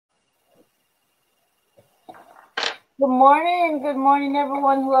Good morning,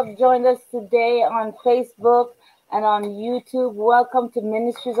 everyone who have joined us today on Facebook and on YouTube. Welcome to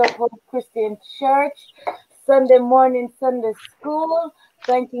Ministries of Hope Christian Church, Sunday morning, Sunday school.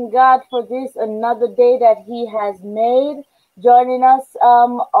 Thanking God for this another day that He has made. Joining us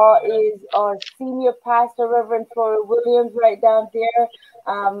is our senior pastor, Reverend Flora Williams, right down there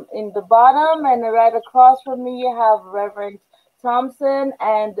in the bottom, and right across from me you have Reverend Thompson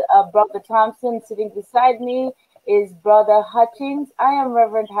and Brother Thompson sitting beside me is Brother Hutchings. I am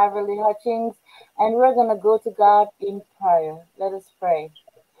Reverend Haverly Hutchings, and we're going to go to God in prayer. Let us pray.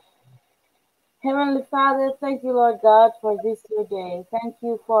 Heavenly Father, thank you, Lord God, for this your day. Thank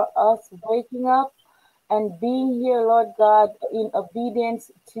you for us waking up and being here, Lord God, in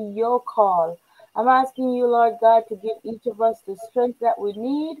obedience to your call. I'm asking you, Lord God, to give each of us the strength that we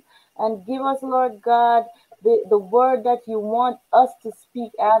need and give us, Lord God, the word that you want us to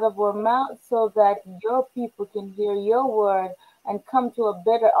speak out of our mouth so that your people can hear your word and come to a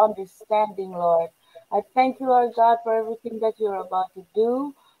better understanding, Lord. I thank you, Lord God, for everything that you're about to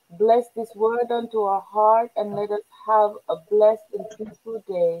do. Bless this word unto our heart and let us have a blessed and peaceful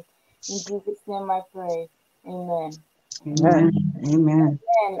day. In Jesus' name I pray. Amen. Amen. Amen.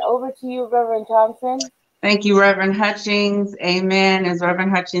 And over to you, Reverend Thompson. Thank you, Reverend Hutchings. Amen. As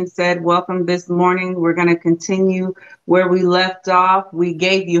Reverend Hutchings said, welcome this morning. We're going to continue where we left off. We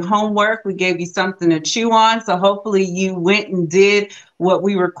gave you homework. We gave you something to chew on. So hopefully you went and did what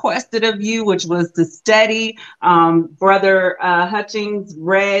we requested of you, which was to study. Brother Hutchings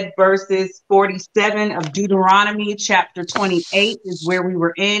read verses 47 of Deuteronomy, chapter 28 is where we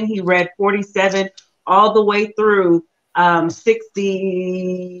were in. He read 47 all the way through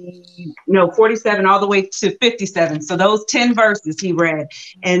 47 all the way to 57. So those 10 verses he read.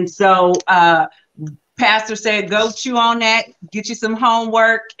 And so Pastor said, go chew on that, get you some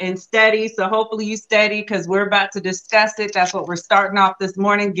homework and study. So hopefully you study because we're about to discuss it. That's what we're starting off this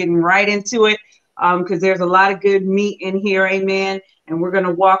morning, getting right into it because there's a lot of good meat in here. Amen. And we're going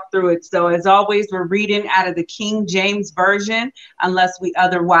to walk through it. So as always, we're reading out of the King James Version, unless we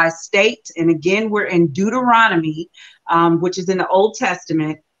otherwise state. And again, we're in Deuteronomy, which is in the Old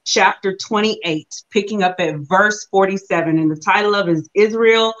Testament, chapter 28, picking up at verse 47. And the title of it is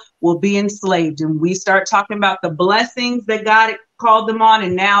Israel Will Be Enslaved. And we start talking about the blessings that God called them on.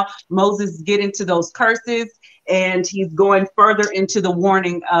 And now Moses get into those curses. And he's going further into the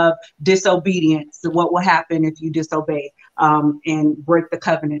warning of disobedience. So what will happen if you disobey and break the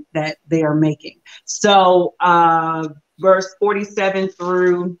covenant that they are making. So verse 47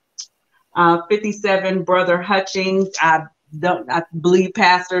 through 57, Brother Hutchings. I believe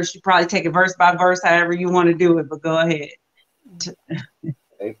Pastor should probably take it verse by verse, however you want to do it, but go ahead.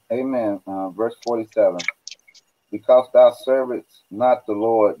 Amen. Verse 47. Because thou servest not the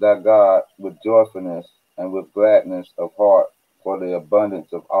Lord thy God with joyfulness and with gladness of heart for the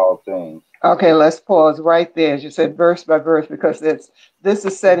abundance of all things. Okay, let's pause right there. As you said, verse by verse, because this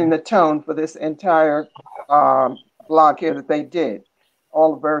is setting the tone for this entire blog here that they did,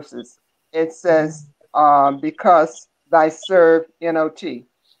 all the verses. It says, because thy serve, N-O-T.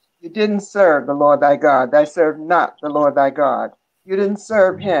 You didn't serve the Lord thy God. Thy serve not the Lord thy God. You didn't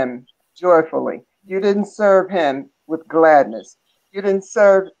serve him joyfully. You didn't serve him with gladness. You didn't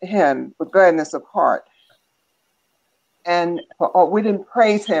serve him with gladness of heart. And we didn't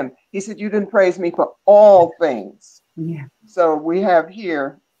praise him. He said, you didn't praise me for all things. Yeah. So we have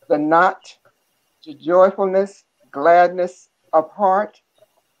here the not, the joyfulness, gladness of heart,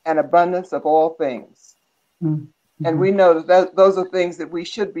 and abundance of all things. Mm-hmm. And we know that those are things that we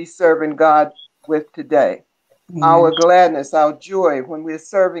should be serving God with today. Mm-hmm. Our gladness, our joy, when we're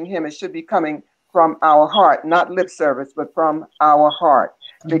serving him, it should be coming from our heart, not lip service, but from our heart.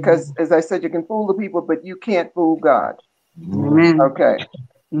 Because as I said, you can fool the people, but you can't fool God. Amen. Okay.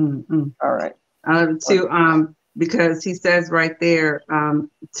 Mm-hmm. All right. Because he says right there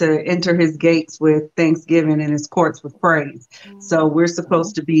to enter his gates with thanksgiving and his courts with praise. So we're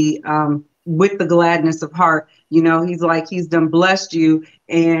supposed to be with the gladness of heart. He's like, he's done blessed you.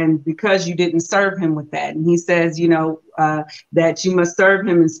 And because you didn't serve him with that. And he says, that you must serve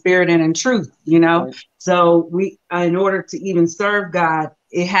him in spirit and in truth, Right. So we, in order to even serve God,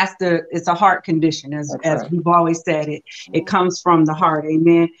 it's a heart condition, as we've always said, it comes from the heart.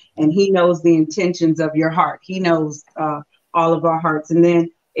 Amen. And he knows the intentions of your heart. He knows all of our hearts. And then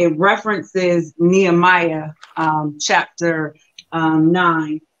it references Nehemiah chapter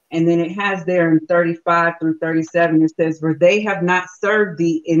 9. And then it has there in 35 through 37, it says, for they have not served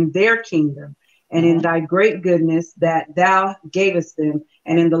thee in their kingdom, and in thy great goodness that thou gavest them,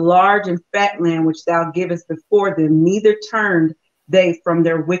 and in the large and fat land which thou givest before them, neither turned they from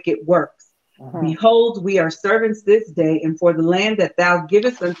their wicked works. Behold, we are servants this day, and for the land that thou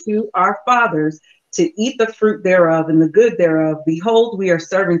givest unto our fathers to eat the fruit thereof and the good thereof, behold, we are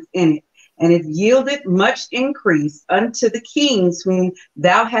servants in it. And it yielded much increase unto the kings whom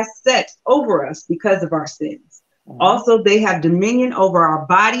thou hast set over us because of our sins. Also, they have dominion over our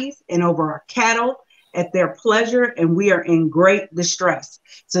bodies and over our cattle at their pleasure, and we are in great distress.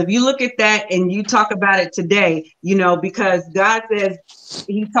 So if you look at that and you talk about it today, you know, because God says,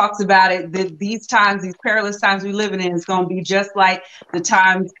 he talks about it, that these times, these perilous times we live in, is going to be just like the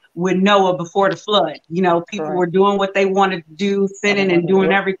times with Noah before the flood. You know, people were doing what they wanted to do, sinning and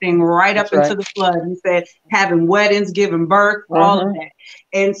doing everything right up into the flood. He said, having weddings, giving birth, all of that.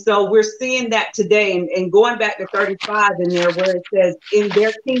 And so we're seeing that today, and going back to 35 in there where it says in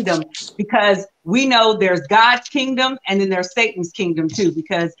their kingdom, because we know there's God's kingdom and then there's Satan's kingdom too,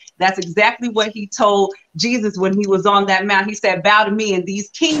 because that's exactly what he told Jesus when he was on that mount. He said, bow to me and these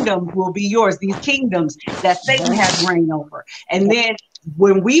kingdoms will be yours, these kingdoms that Satan has reign over. And then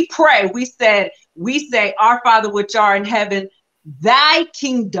when we pray, we say, our Father which art in heaven, thy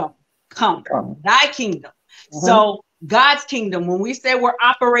kingdom come, thy kingdom. So God's kingdom, when we say we're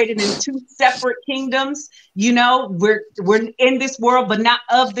operating in two separate kingdoms, you know, we're in this world, but not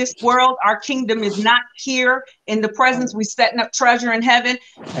of this world. Our kingdom is not here in the presence. We're setting up treasure in heaven.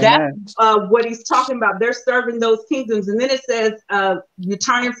 That's what he's talking about. They're serving those kingdoms. And then it says, you're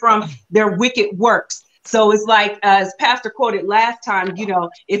turning from their wicked works. So it's like, as Pastor quoted last time, you know,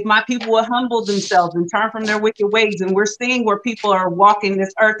 if my people will humble themselves and turn from their wicked ways, and we're seeing where people are walking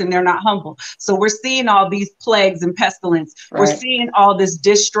this earth and they're not humble. So we're seeing all these plagues and pestilence. We're seeing all this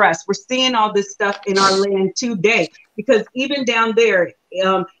distress. We're seeing all this stuff in our land today, because even down there,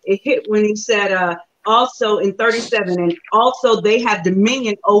 it hit when he said, also in 37, and also they have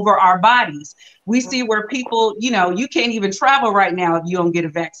dominion over our bodies. We see where people, you know, you can't even travel right now if you don't get a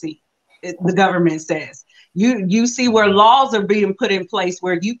vaccine. The government says you see where laws are being put in place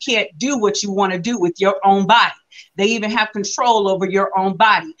where you can't do what you want to do with your own body. They even have control over your own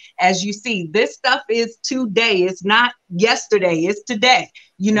body. As you see, this stuff is today. It's not yesterday. It's today.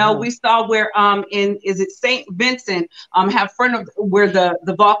 You know, we saw where is it St. Vincent have front of where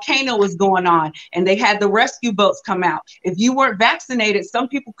the volcano was going on, and they had the rescue boats come out. If you weren't vaccinated, some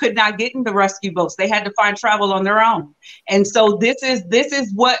people could not get in the rescue boats. They had to find travel on their own. And so this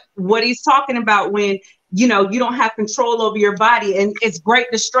is what he's talking about when, you know, you don't have control over your body, and it's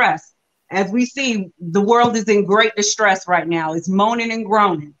great distress. As we see, the world is in great distress right now. It's moaning and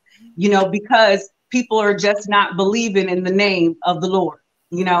groaning, you know, because people are just not believing in the name of the Lord,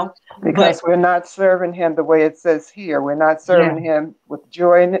 you know. Because we're not serving him the way it says here. We're not serving him with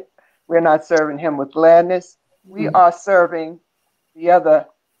joy in it. We're not serving him with gladness. We are serving the other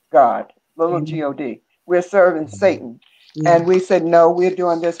God, little God. We're serving Satan. And we said, no, we're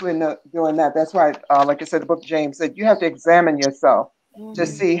doing this, we're not doing that. That's why, like I said, the book of James said, you have to examine yourself to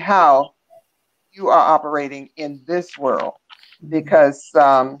see how you are operating in this world, because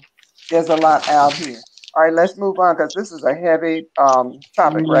there's a lot out here. All right, let's move on, because this is a heavy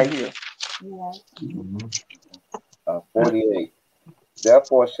topic right here. 48.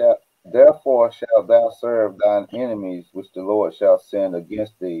 Therefore shalt thou serve thine enemies, which the Lord shall send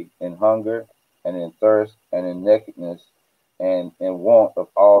against thee in hunger and in thirst and in nakedness and in want of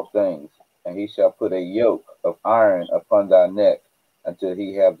all things. And he shall put a yoke of iron upon thy neck until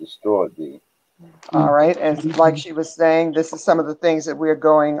he have destroyed thee. All right. And like she was saying, this is some of the things that we're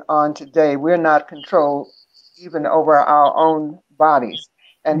going on today. We're not controlled even over our own bodies.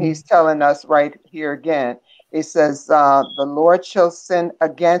 And he's telling us right here again, it says, the Lord shall send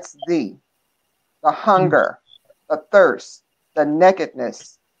against thee the hunger, the thirst, the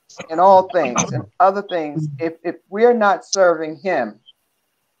nakedness, and all things and other things. If we're not serving him,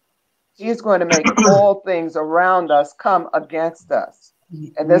 he's going to make all things around us come against us.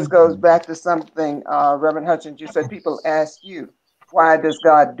 And this goes back to something, Reverend Hutchins, you said people ask you, why does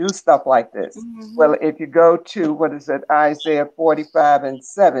God do stuff like this? Well, if you go to, what is it, Isaiah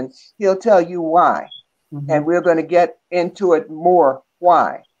 45:7, he'll tell you why. And we're going to get into it more.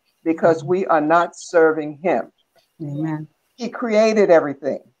 Why? Because we are not serving him. Amen. He created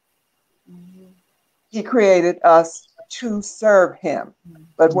everything. He created us to serve him.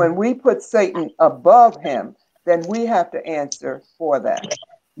 But when we put Satan above him, then we have to answer for that.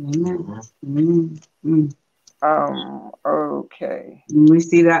 Okay. We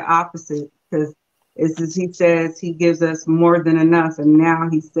see that opposite, because it's as he says, he gives us more than enough. And now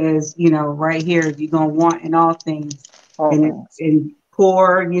he says, you know, right here, you're going to want in all things. And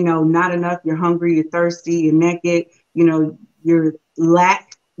poor, you know, not enough. You're hungry, you're thirsty, you're naked, you know, you're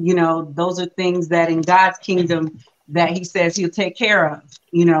lack, you know, those are things that in God's kingdom that he says he'll take care of,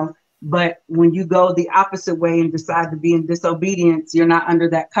 you know. But when you go the opposite way and decide to be in disobedience, you're not under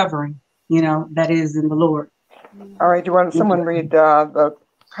that covering, that is in the Lord. All right, do you want someone read the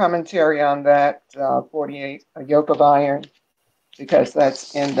commentary on that 48, a yoke of iron, because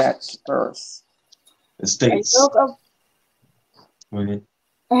that's in that verse. It states.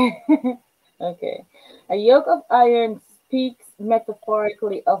 Okay. A yoke of iron speaks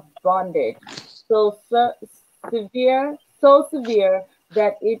metaphorically of bondage, so severe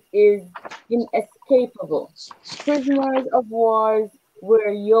that it is inescapable. Prisoners of wars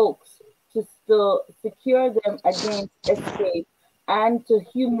wear yokes to secure them against escape and to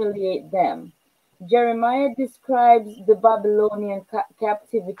humiliate them. Jeremiah describes the Babylonian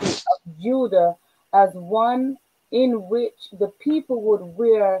captivity of Judah as one in which the people would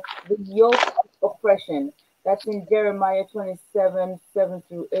wear the yoke of oppression. That's in Jeremiah 27, 7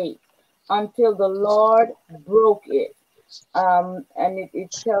 through 8, until the Lord broke it. And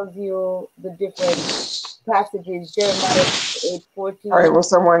it tells you the different passages. Jeremiah 8, 14. All right, will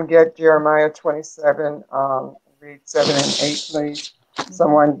someone get Jeremiah 27, read 7 and 8, please?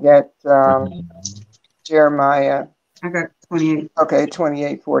 Someone get Jeremiah. I got 28. Okay,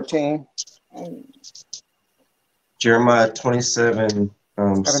 28, 14. Jeremiah 27,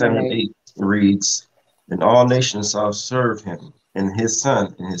 7 and 8 reads, and all nations shall serve him, and his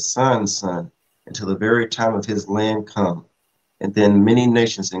son's son, until the very time of his land come. And then many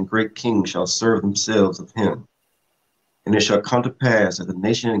nations and great kings shall serve themselves of him. And it shall come to pass that the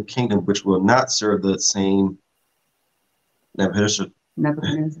nation and kingdom which will not serve the same Nebuchadnezzar,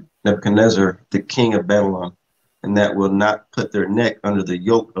 the king of Babylon, and that will not put their neck under the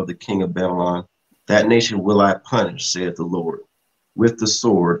yoke of the king of Babylon, that nation will I punish, saith the Lord, with the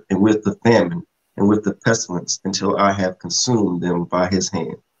sword, and with the famine, and with the pestilence, until I have consumed them by his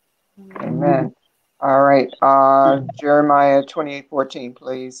hand. Amen. All right, Jeremiah 28, 14,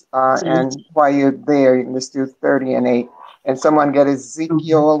 please. And while you're there, you can just do 30 and 8. And someone get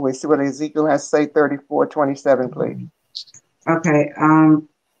Ezekiel. We see what Ezekiel has to say, 34, 27, please. Okay,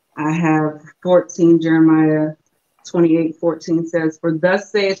 I have 14, Jeremiah 28, 14 says, for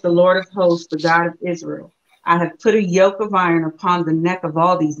thus saith the Lord of hosts, the God of Israel, I have put a yoke of iron upon the neck of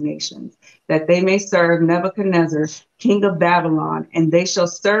all these nations, that they may serve Nebuchadnezzar, king of Babylon, and they shall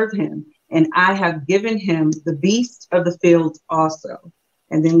serve him. And I have given him the beast of the field also.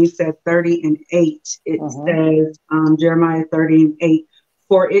 And then you said 30 and 8. It says, Jeremiah 30 and 8,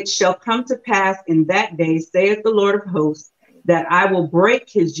 for it shall come to pass in that day, saith the Lord of hosts, that I will break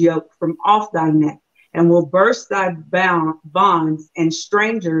his yoke from off thy neck, and will burst thy bonds, and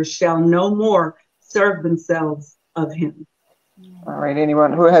strangers shall no more serve themselves of him. All right,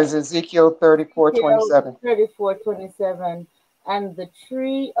 anyone who has Ezekiel 34, 27. 34, 27. And the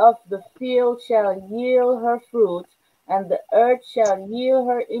tree of the field shall yield her fruit, and the earth shall yield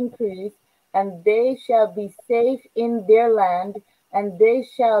her increase, and they shall be safe in their land, and they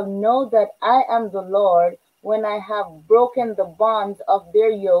shall know that I am the Lord, when I have broken the bonds of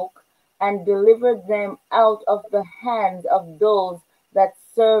their yoke, and delivered them out of the hands of those that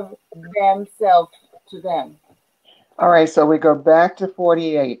serve themselves to them. All right, so we go back to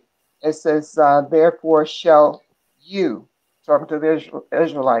 48. It says, therefore shall you, talking to the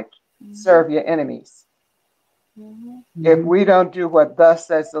Israelites, serve your enemies. If we don't do what thus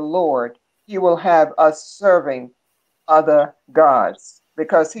says the Lord, he will have us serving other gods,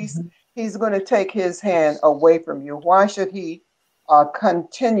 because he's going to take his hand away from you. Why should he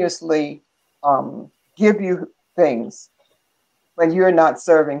continuously give you things when you're not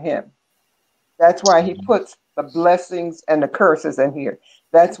serving him? That's why he puts the blessings and the curses in here.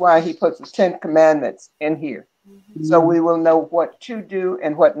 That's why he puts the 10 commandments in here. So we will know what to do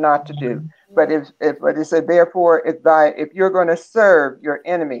and what not to do. But but it said, therefore, if you're going to serve your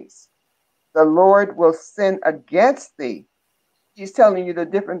enemies, the Lord will sin against thee. He's telling you the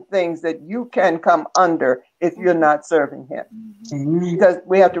different things that you can come under if you're not serving him. Because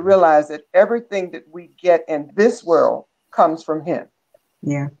we have to realize that everything that we get in this world comes from him.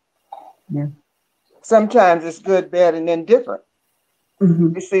 Yeah. Sometimes it's good, bad, and indifferent.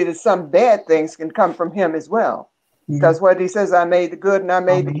 We see that some bad things can come from him as well. Because what he says, I made the good and I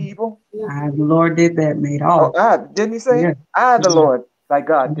made the evil. The Lord did that, made all. Didn't he say? I, the Lord, thy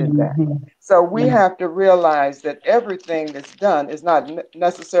God, did that. So we have to realize that everything that's done is not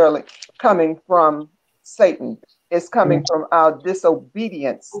necessarily coming from Satan. It's coming from our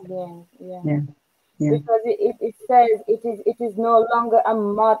disobedience. Because it says it is no longer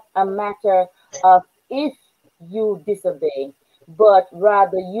a matter of if you disobey, but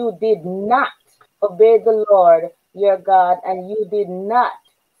rather you did not obey the Lord your God, and you did not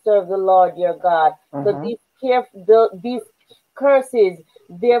serve the Lord your God. So these curses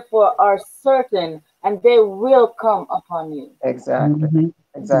therefore are certain, and they will come upon you. Exactly.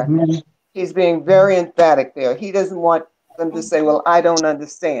 Exactly. He's being very emphatic there. He doesn't want them to say, well, I don't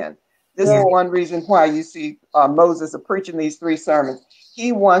understand. This is one reason why you see Moses preaching these 3 sermons.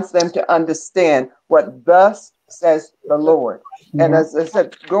 He wants them to understand what thus says the Lord. And as I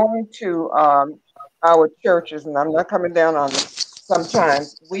said, going to our churches, and I'm not coming down on them,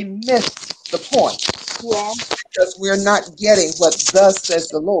 sometimes we miss the point. Because we're not getting what thus says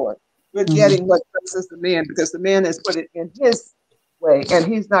the Lord. We're getting what thus says the man, because the man has put it in his way, and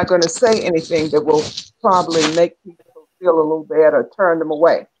he's not going to say anything that will probably make people feel a little bad or turn them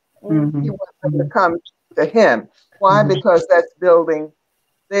away. He wants them to come to him. Why? Because that's building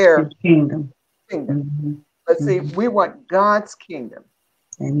their kingdom. But see, we want God's kingdom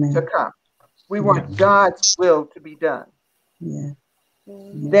to come. We want God's will to be done.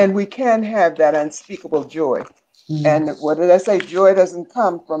 Then we can have that unspeakable joy. And what did I say? Joy doesn't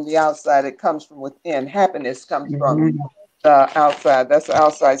come from the outside. It comes from within. Happiness comes from the outside. That's the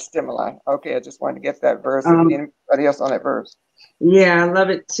outside stimuli. Okay, I just wanted to get that verse. Anybody else on that verse? Yeah, I love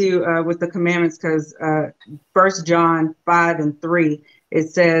it too with the commandments, because 1 John 5:3, it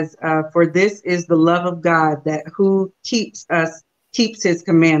says, for this is the love of God, that who keeps his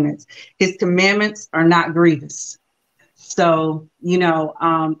commandments. His commandments are not grievous. So, you know,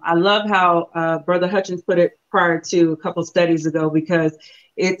 I love how Brother Hutchins put it prior to a couple studies ago, because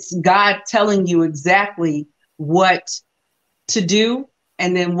it's God telling you exactly what to do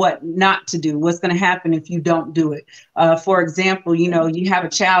and then what not to do, what's going to happen if you don't do it. For example, you know, you have a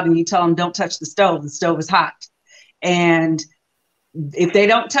child and you tell them don't touch the stove is hot. And if they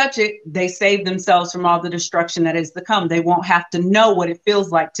don't touch it, they save themselves from all the destruction that is to come. They won't have to know what it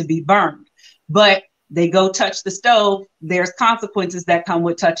feels like to be burned. But they go touch the stove, there's consequences that come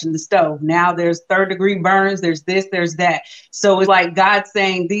with touching the stove. Now there's 3rd-degree burns, there's this, there's that. So it's like God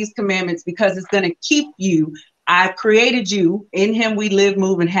saying these commandments, because it's going to keep you. I created you. In him we live,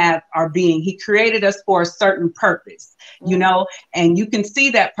 move, and have our being. He created us for a certain purpose, you know, and you can see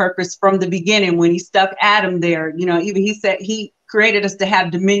that purpose from the beginning when he stuck Adam there. You know, even he said he created us to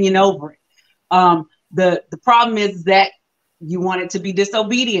have dominion over it. The problem is that you want it to be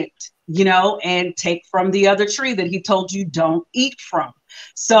disobedient, you know, and take from the other tree that he told you don't eat from.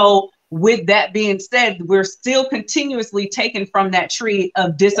 So with that being said, we're still continuously taken from that tree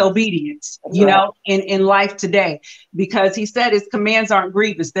of disobedience, you know, in life today, because he said his commands aren't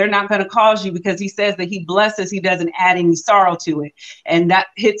grievous. They're not going to cause you, because he says that he blesses, he doesn't add any sorrow to it. And that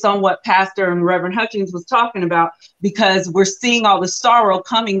hits on what Pastor and Reverend Hutchins was talking about, because we're seeing all the sorrow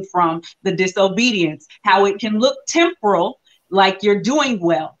coming from the disobedience, how it can look temporal, like you're doing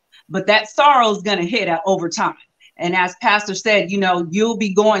well, but that sorrow is going to hit over time. And as Pastor said, you know, you'll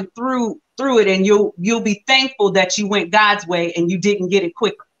be going through it, and you'll be thankful that you went God's way and you didn't get it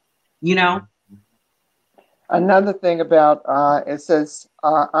quicker, you know. Another thing about it says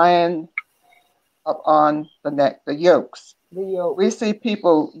iron up on the neck, the yokes. We see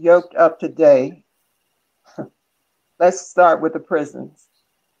people yoked up today. Let's start with the prisons.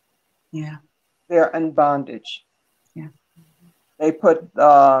 Yeah. They're in bondage. Yeah. They put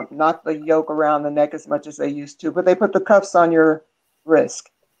not the yoke around the neck as much as they used to, but they put the cuffs on your wrist.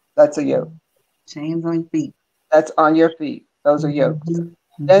 That's a yoke. Chains on your feet. That's on your feet. Those are yokes.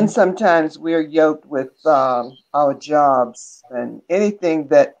 Then sometimes we're yoked with our jobs and anything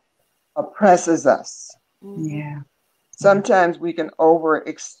that oppresses us. Yeah. Sometimes we can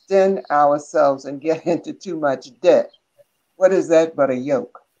overextend ourselves and get into too much debt. What is that but a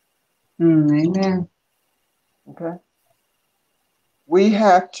yoke? Amen. Okay. We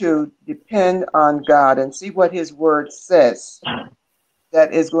have to depend on God and see what his word says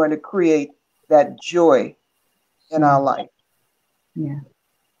that is going to create that joy in our life. Yeah.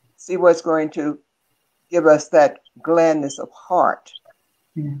 See what's going to give us that gladness of heart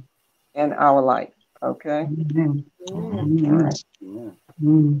in our life. Okay. All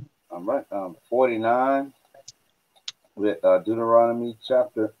right. 49 with Deuteronomy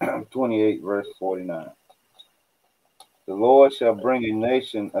chapter 28, verse 49. The Lord shall bring a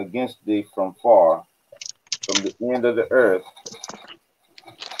nation against thee from far, from the end of the earth,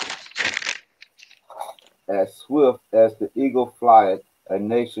 as swift as the eagle flieth, a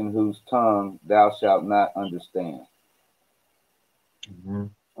nation whose tongue thou shalt not understand. And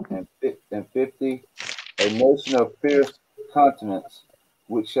 50, a nation of fierce countenance,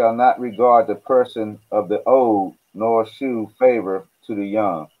 which shall not regard the person of the old, nor shew favor to the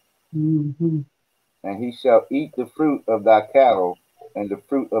young. And he shall eat the fruit of thy cattle and the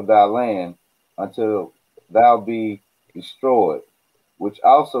fruit of thy land until thou be destroyed, which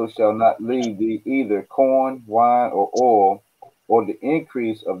also shall not leave thee either corn, wine, or oil, or the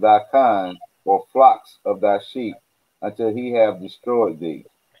increase of thy kind, or flocks of thy sheep, until he have destroyed thee.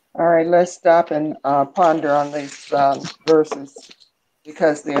 All right, let's stop and ponder on these verses,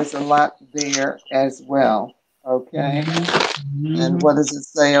 because there's a lot there as well. Okay. And what does it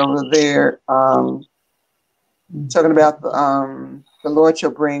say over there? Talking about the Lord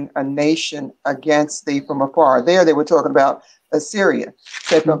shall bring a nation against thee from afar. There they were talking about Assyria,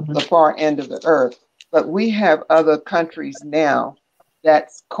 say from the far end of the earth. But we have other countries now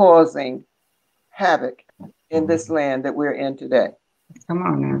that's causing havoc in this land that we're in today. Come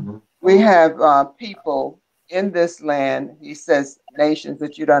on now. We have people in this land, he says, nations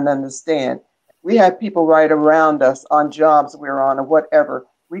that you don't understand. We have people right around us on jobs we're on or whatever.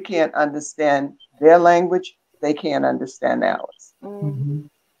 We can't understand their language. They can't understand ours.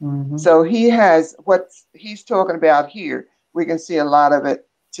 So he has what he's talking about here. We can see a lot of it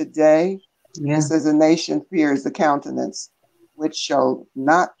today. Yeah. It says, a nation fears the countenance, which shall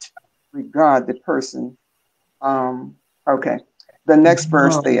not regard the person. Okay. The next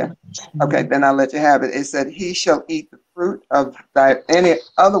verse there. Okay, then I'll let you have it. It said, he shall eat the fruit of thy, in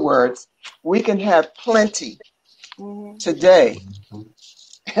other words, we can have plenty today,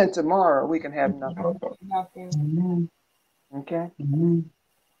 and tomorrow we can have nothing. Okay.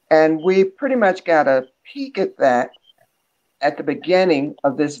 And we pretty much got a peek at that at the beginning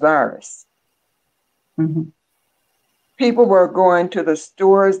of this virus. People were going to the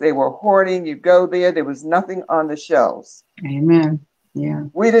stores, they were hoarding. You go there was nothing on the shelves. Amen. Yeah.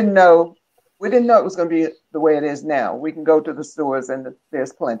 We didn't know it was going to be the way it is now. We can go to the stores and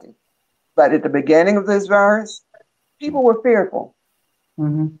there's plenty. But at the beginning of this virus, people were fearful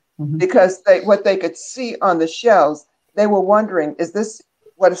because what they could see on the shelves, they were wondering, is this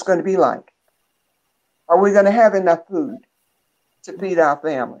what it's going to be like? Are we going to have enough food to feed our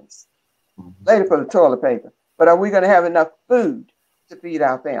families? Later for the toilet paper. But are we going to have enough food to feed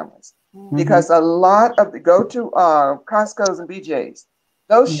our families? Because a lot of go to Costco's and BJ's,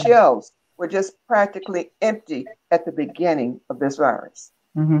 those shelves were just practically empty at the beginning of this virus.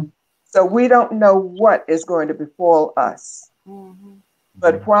 So we don't know what is going to befall us.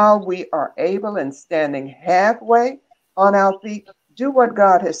 But while we are able and standing halfway on our feet, do what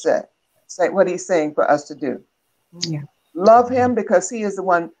God has said. Say what he's saying for us to do. Love him because he is the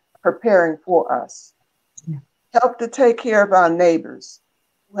one preparing for us. Help to take care of our neighbors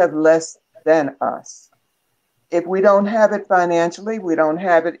who have less than us. If we don't have it financially, we don't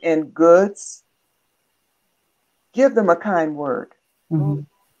have it in goods, give them a kind word.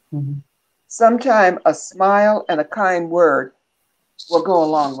 Sometime a smile and a kind word will go a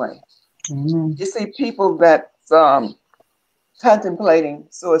long way. You see people that's contemplating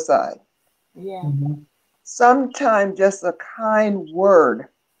suicide. Sometimes just a kind word.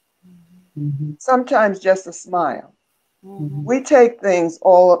 Sometimes just a smile. We take things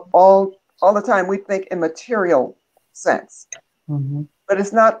all the time. We think in material sense, but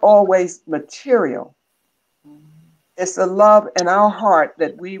it's not always material. It's the love in our heart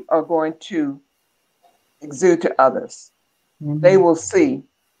that we are going to exude to others. They will see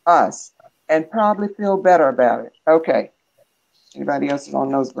us and probably feel better about it. Okay. Anybody else is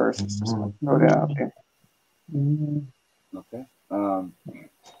on those verses? Throw that out there. Okay.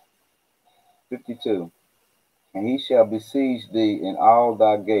 52. And he shall besiege thee in all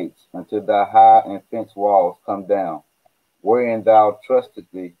thy gates, until thy high and fenced walls come down, wherein thou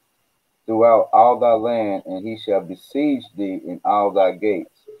trustedly throughout all thy land, and he shall besiege thee in all thy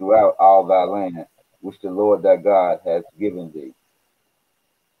gates throughout all thy land, which the Lord thy God hath given thee.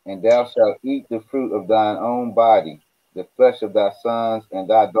 And thou shalt eat the fruit of thine own body, the flesh of thy sons and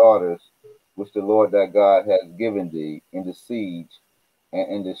thy daughters, which the Lord thy God hath given thee in the siege and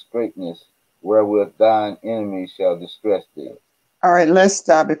in the straitness, wherewith thine enemies shall distress thee. All right, let's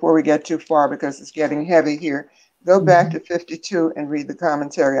stop before we get too far because it's getting heavy here. Go back to 52 and read the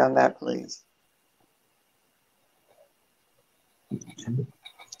commentary on that, please.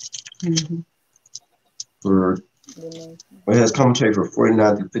 It has commentary for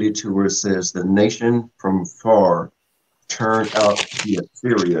 49 through 52, where it says, the nation from far turned out to be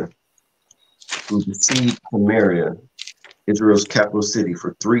Assyria, who besieged Samaria, Israel's capital city,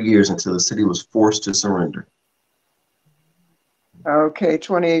 for 3 years until the city was forced to surrender. Okay,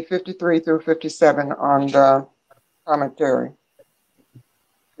 28, 53 through 57 on the commentary.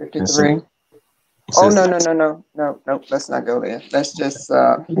 53. Oh, no, let's not go there. Let's just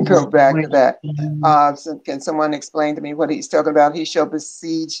go back to that. So can someone explain to me what he's talking about? He shall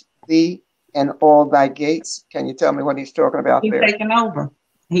besiege thee and all thy gates. Can you tell me what he's talking about there? He's taking over.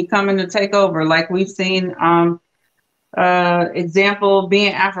 He coming to take over, like we've seen. Example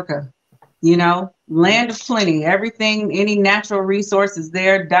being Africa. You know, land of plenty, everything, any natural resources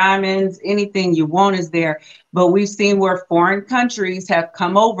there, diamonds, anything you want is there. But we've seen where foreign countries have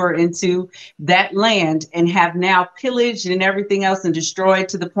come over into that land and have now pillaged and everything else and destroyed,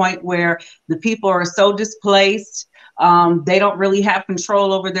 to the point where the people are so displaced. They don't really have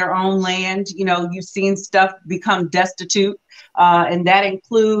control over their own land. You know, you've seen stuff become destitute. And that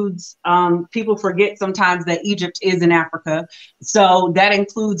includes, people forget sometimes that Egypt is in Africa. So that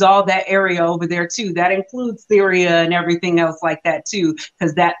includes all that area over there too. That includes Syria and everything else like that too,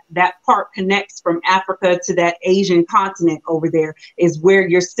 because that part connects from Africa to that Asian continent over there, is where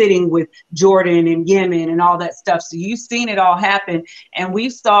you're sitting with Jordan and Yemen and all that stuff. So you've seen it all happen. And we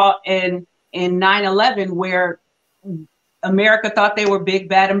saw in 9/11 where America thought they were big,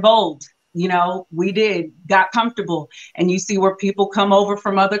 bad, and bold. You know, we got comfortable, and you see where people come over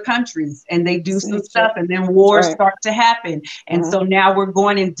from other countries and they do some stuff, and then wars start to happen. And so now we're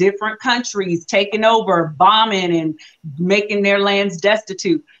going in different countries, taking over, bombing, and making their lands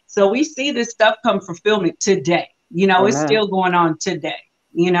destitute. So we see this stuff come fulfillment today. You know, it's still going on today,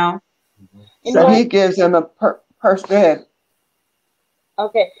 you know. So he gives them a person.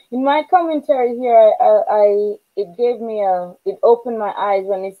 Okay, in my commentary here, it opened my eyes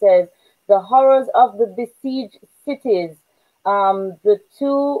when it says, the horrors of the besieged cities, the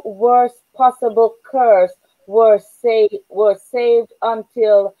two worst possible curse were saved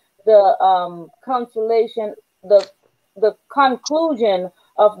until the the conclusion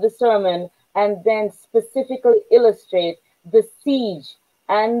of the sermon, and then specifically illustrate the siege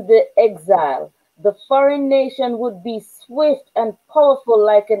and the exile. The foreign nation would be swift and powerful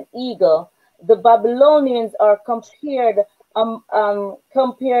like an eagle. The Babylonians are compared among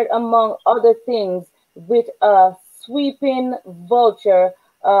other things with a sweeping vulture,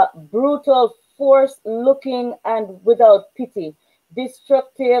 brutal force looking and without pity,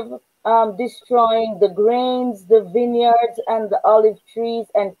 destructive, destroying the grains, the vineyards, and the olive trees,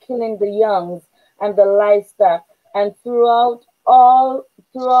 and killing the youngs and the livestock, and throughout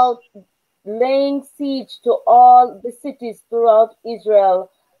laying siege to all the cities throughout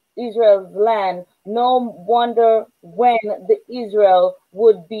Israel's land. No wonder when the Israel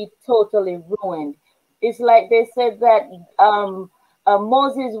would be totally ruined. It's like they said that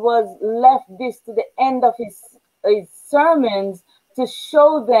Moses was left this to the end of his sermons to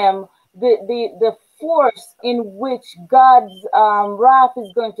show them the force in which God's wrath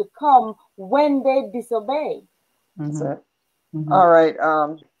is going to come when they disobey. That's it. All right,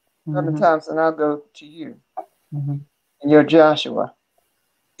 Reverend Thompson, I'll go to you. And you're Joshua.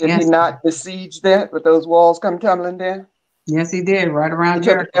 Did he not besiege that with those walls come tumbling down? Yes, he did. Right around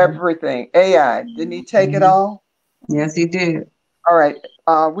Jericho. He took everything. Ai, didn't he take it all? Yes, he did. All right.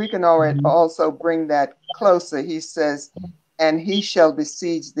 We can also bring that closer. He says, and he shall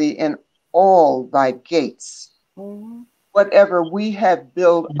besiege thee in all thy gates. Whatever we have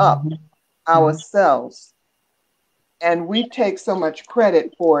built up ourselves, and we take so much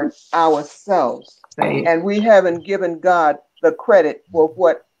credit for it ourselves, and we haven't given God the credit for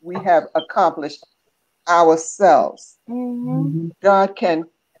what we have accomplished ourselves. God can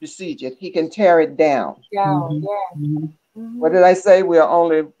besiege it. He can tear it down. What did I say? We are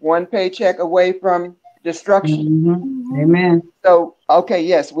only one paycheck away from destruction. Amen. So, okay,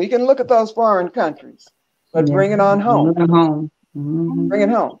 yes, we can look at those foreign countries, but bring it on home. Bring it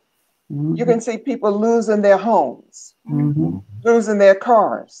home. You can see people losing their homes, losing their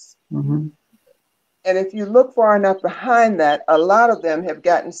cars. And if you look far enough behind that, a lot of them have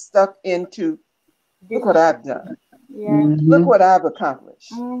gotten stuck into, look what I've done. Look what I've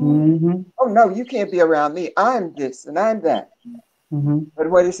accomplished. Oh, no, you can't be around me. I'm this and I'm that.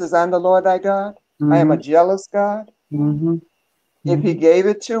 But what he says, I'm the Lord thy God. I am a jealous God. If he gave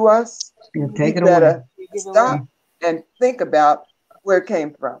it to us, we better stop and think about where it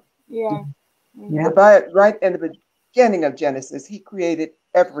came from. Right in the beginning of Genesis, he created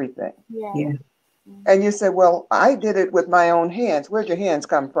everything. And you say, well, I did it with my own hands. Where'd your hands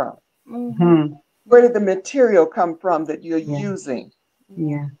come from? Where did the material come from that you're using?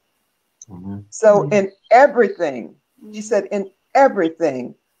 So in everything, he said, in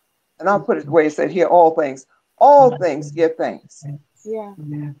everything, and I'll put it the way he said here, all things give thanks.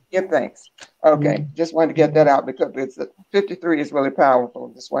 Give thanks. Okay, just wanted to get that out because it's 53 is really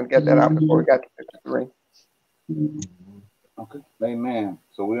powerful. Just want to get that out before we got to 53. Okay, amen.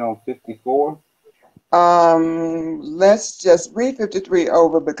 So we're on 54. Let's just read 53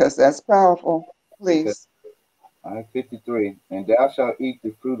 over because that's powerful, please. Okay. All right, 53. And thou shalt eat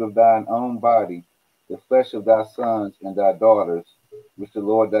the fruit of thine own body, the flesh of thy sons and thy daughters, which the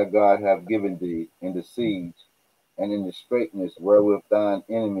Lord thy God hath given thee in the siege, and in the straightness wherewith thine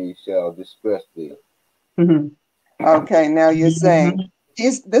enemies shall distress thee. Okay, now you're saying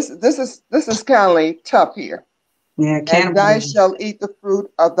this is kind of tough here. Yeah, and thou shalt eat the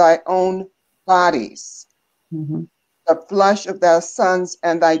fruit of thy own bodies, the flesh of thy sons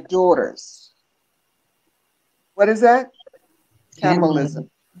and thy daughters. What is that? Cannibalism.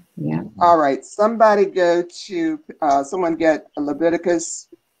 Yeah. All right. Somebody go to someone get Leviticus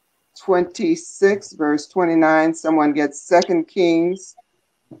 26 verse 29. Someone get 2 Kings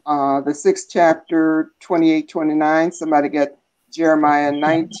the 6th chapter 28-29. Somebody get Jeremiah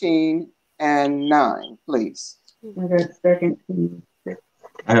 19 and 9, please. I got 2 Kings 6.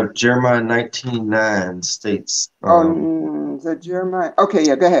 I have Jeremiah 19:9 states. Is that Jeremiah? Okay,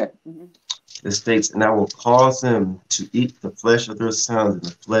 yeah, go ahead. It states, and I will cause them to eat the flesh of their sons and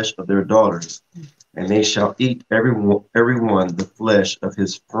the flesh of their daughters, and they shall eat every one the flesh of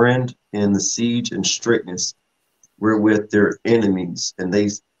his friend in the siege and straitness wherewith their enemies, and they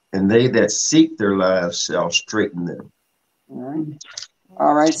that seek their lives shall straighten them. All right.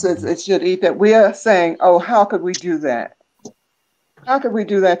 All right, so it should eat that. We are saying, oh, how could we do that? How could we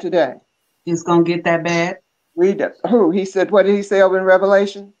do that today? It's going to get that bad? He said, what did he say over in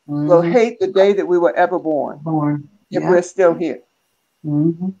Revelation? We'll hate the day that we were ever born. If we're still here.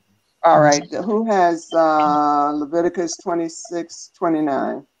 All right, who has Leviticus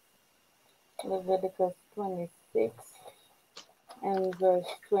 26-29? Leviticus 26 and verse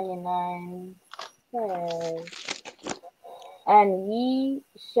 29 says, and ye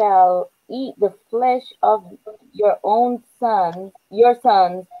shall eat the flesh of your sons,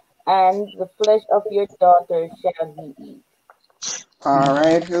 and the flesh of your daughters shall ye eat. All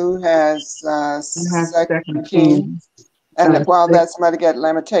right, who has 2 Kings? And while that's somebody get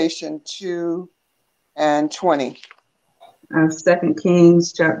Lamentation 2 and 20. 2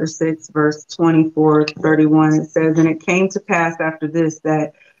 Kings chapter 6, verse 24-31. It says, and it came to pass after this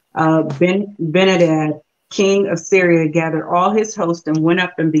that Benhadad, king of Syria, gathered all his host and went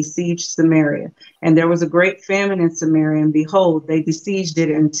up and besieged Samaria. And there was a great famine in Samaria, and behold, they besieged it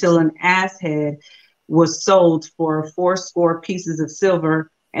until an ass head was sold for 80 pieces of silver,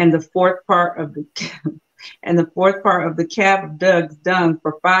 and the fourth part of the calf of dove's dung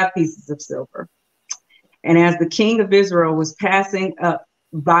for 5 pieces of silver. And as the king of Israel was passing up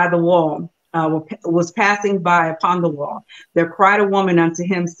by the wall, was passing by upon the wall, there cried a woman unto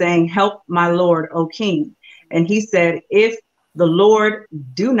him, saying, help my lord, O king. And he said, if the Lord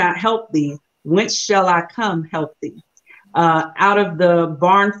do not help thee, whence shall I come help thee? Out of the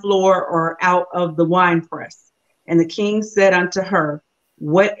barn floor or out of the winepress? And the king said unto her,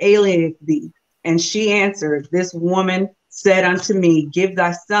 what aileth thee? And she answered, this woman said unto me, give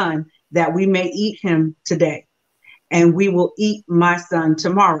thy son, that we may eat him today, and we will eat my son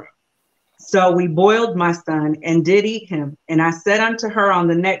tomorrow. So we boiled my son and did eat him. And I said unto her on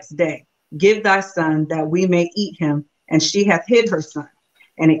the next day, give thy son, that we may eat him. And she hath hid her son.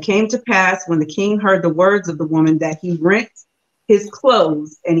 And it came to pass, when the king heard the words of the woman, that he rent his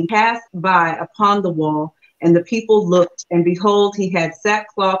clothes, and he passed by upon the wall. And the people looked, and behold, he had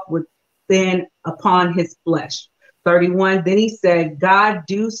sackcloth within upon his flesh. 31, then he said, God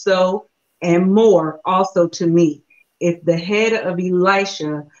do so and more also to me, if the head of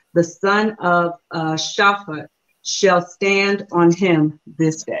Elisha, the son of Shaphat, shall stand on him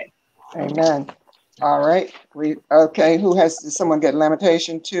this day. Amen. All right. Okay. Who has? Did someone get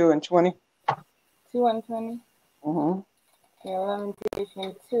Lamentation 2 and 20? 2 and 20. Yeah,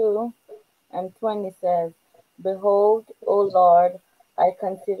 Lamentation 2 and 20 says, behold, O Lord, I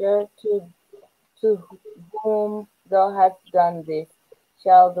consider to whom thou hast done this.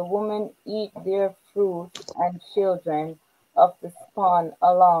 Shall the woman eat their fruit, and children of the spawn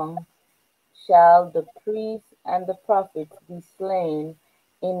along? Shall the priests and the prophets be slain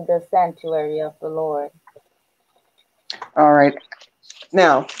in the sanctuary of the Lord? All right.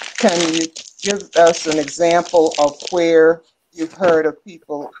 Now, can you give us an example of where you've heard of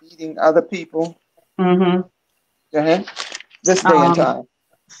people eating other people? Go ahead. This day and time.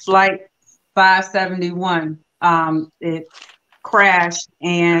 Flight 571. It crashed,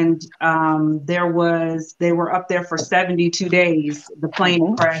 and they were up there for 72 days. The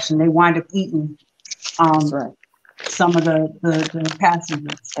plane crashed, and they wind up eating some of the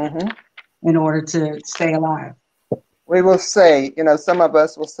passengers in order to stay alive. We will say, some of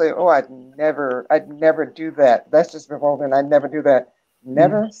us will say, oh, I'd never do that. That's just revolting. I'd never do that.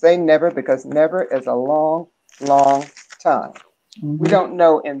 Never say never, because never is a long, long time. We don't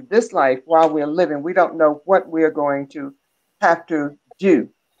know in this life while we're living, we don't know what we're going to have to do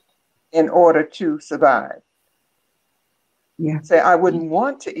in order to survive. Say, I wouldn't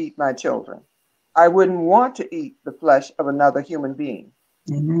want to eat my children. I wouldn't want to eat the flesh of another human being.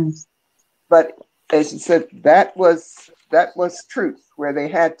 Amen. But as you said, that was truth, where they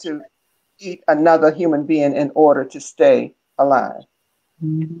had to eat another human being in order to stay alive.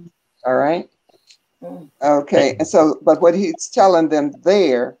 Mm-hmm. All right. Okay. And so, but what he's telling them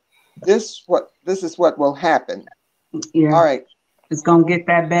there, this is what will happen. Yeah. All right. It's going to get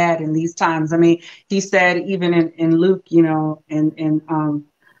that bad in these times. I mean, he said even in Luke, you know,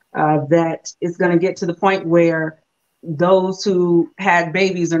 that it's going to get to the point where those who had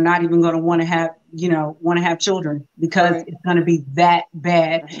babies are not even going to want to have children, because Right. it's going to be that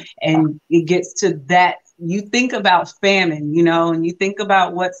bad. Mm-hmm. And it gets to that. You think about famine, you know, and you think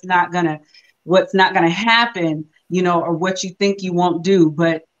about what's not going to happen, you know, or what you think you won't do.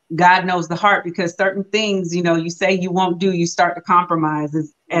 But God knows the heart, because certain things, you know, you say you won't do, you start to compromise.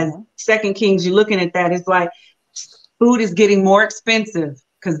 As Second Kings, you're looking at that, it's like food is getting more expensive,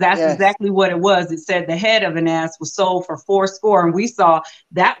 because that's exactly what it was. It said the head of an ass was sold for 80, and we saw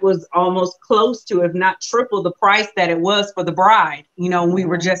that was almost close to, if not triple, the price that it was for the bride. You know, we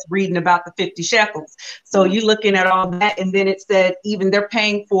were just reading about the 50 shekels. So you're looking at all that, and then it said even they're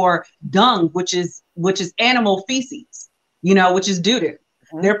paying for dung, which is animal feces, you know, which is doo-doo.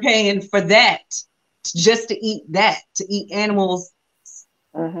 They're paying for that just to eat animals.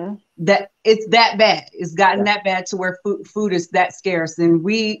 That it's that bad. It's gotten that bad to where food is that scarce. And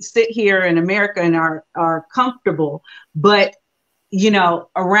we sit here in America and are comfortable, but you know,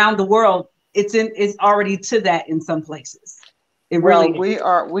 around the world, it's already to that in some places. It really we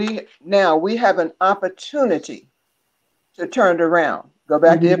have an opportunity to turn it around. Go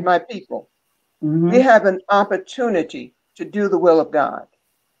back to If My People. We have an opportunity to do the will of God.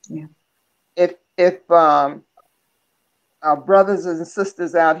 Yeah. If our brothers and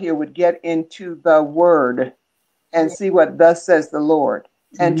sisters out here would get into the word and see what thus says the Lord,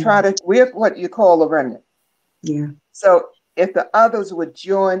 and try to, we're what you call a remnant. Yeah. So if the others would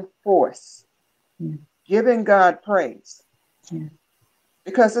join force, giving God praise,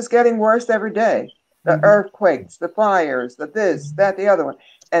 because it's getting worse every day. The earthquakes, the fires, the this, that, the other one.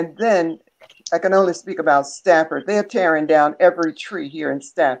 And then I can only speak about Stafford. They're tearing down every tree here in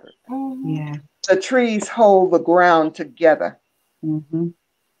Stafford. Yeah. The trees hold the ground together.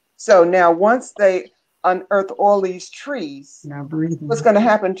 So now once they unearth all these trees, what's going to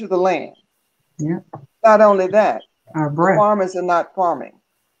happen to the land? Yeah. Not only that, the farmers are not farming.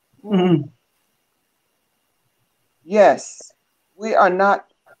 Yes, we are not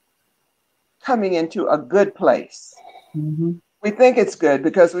coming into a good place. We think it's good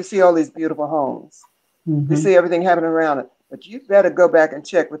because we see all these beautiful homes. We see everything happening around it. But you better go back and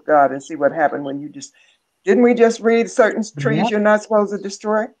check with God and see what happened when you didn't we just read certain trees you're not supposed to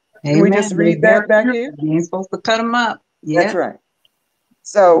destroy? Didn't we just read that back here? You ain't supposed to cut them up. Yeah. That's right.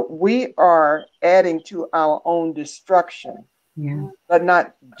 So we are adding to our own destruction, but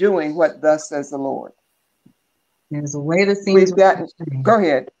not doing what thus says the Lord. There's a way that seems right. Go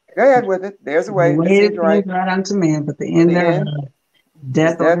ahead with it. There's a way that seems right unto man, but the end thereof,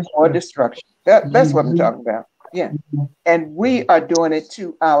 death or destruction. That's what I'm talking about. Yeah. And we are doing it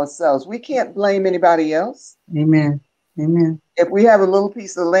to ourselves. We can't blame anybody else. Amen. Amen. If we have a little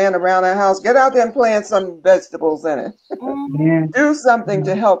piece of land around our house, get out there and plant some vegetables in it. Do something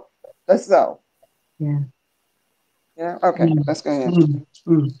to help the soul. Yeah. Yeah. Okay. Let's go ahead.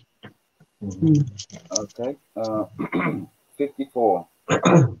 Okay. 54.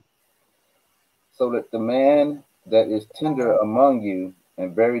 So that the man that is tender among you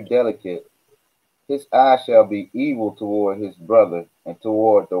and very delicate, his eye shall be evil toward his brother, and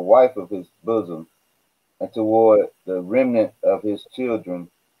toward the wife of his bosom, and toward the remnant of his children,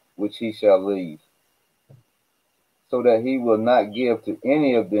 which he shall leave, so that he will not give to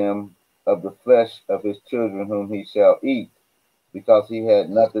any of them of the flesh of his children whom he shall eat, because he had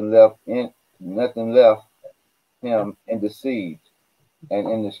nothing left him in the siege, and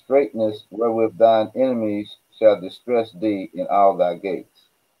in the straitness wherewith thine enemies shall distress thee in all thy gates.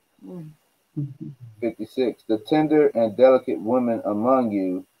 56. The tender and delicate woman among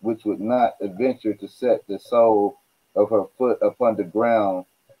you, which would not adventure to set the sole of her foot upon the ground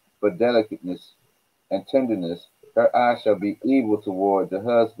for delicateness and tenderness, her eye shall be evil toward the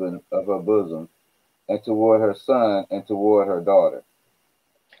husband of her bosom, and toward her son, and toward her daughter.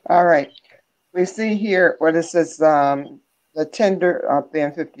 All right. We see here what it says, the tender up there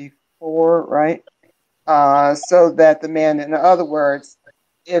in 54, right? So that the man, in other words,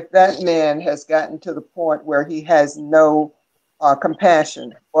 if that man has gotten to the point where he has no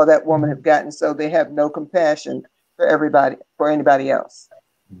compassion, or that woman have gotten so they have no compassion for anybody else.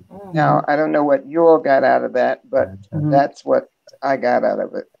 Now, I don't know what you all got out of that, but that's what I got out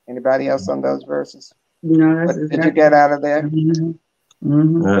of it. Anybody else on those verses? That's What did you get out of there?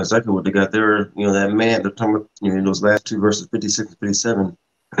 Exactly what they got there. That man, they're talking about, those last two verses, 56 and 57,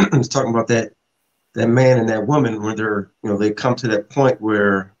 it's talking about that man and that woman when they're, they come to that point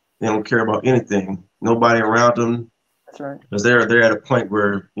where they don't care about anything, nobody around them. That's right. Because they're at a point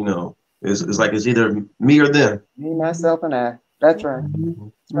where, it's like it's either me or them. Me, myself, and I. That's right.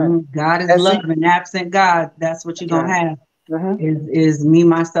 That's right. God is love, and absent God, that's what you're going to have. Is me,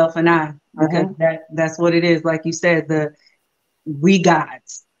 myself, and I, because that's what it is. Like you said, the we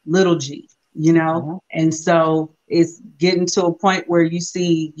gods, little g, and so it's getting to a point where you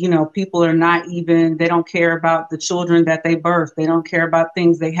see, people are not even, they don't care about the children that they birth. They don't care about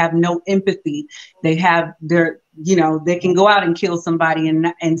things. They have no empathy. They have their, they can go out and kill somebody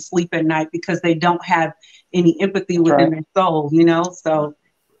and sleep at night because they don't have any empathy within their soul, so,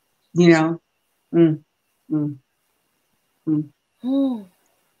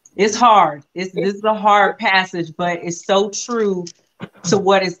 It's hard. This is a hard passage, but it's so true to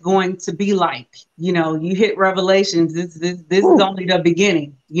what it's going to be like. You hit Revelations. This is only the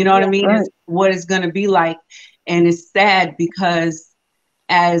beginning. You know what I mean? Right. It's what it's going to be like, and it's sad because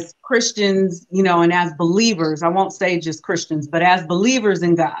as Christians, and as believers, I won't say just Christians, but as believers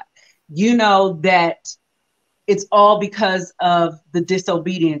in God, that it's all because of the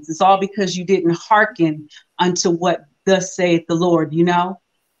disobedience. It's all because you didn't hearken unto what thus saith the Lord,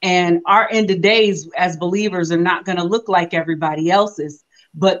 and our end of days as believers are not going to look like everybody else's.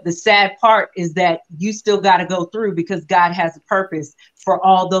 But the sad part is that you still got to go through because God has a purpose for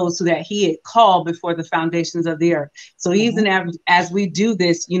all those who that he had called before the foundations of the earth. So even as we do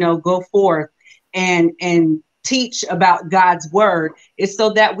this, go forth and teach about God's word, it's so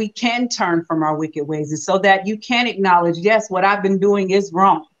that we can turn from our wicked ways. It's so that you can acknowledge, yes, what I've been doing is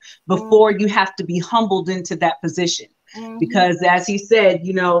wrong, before you have to be humbled into that position. Because as he said,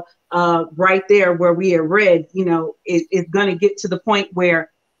 right there where we had read, it's going to get to the point where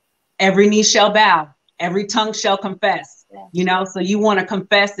every knee shall bow, every tongue shall confess, so you want to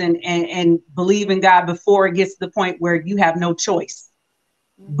confess and believe in God before it gets to the point where you have no choice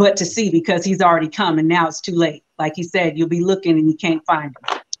but to see, because he's already come and now it's too late. Like he said, you'll be looking and you can't find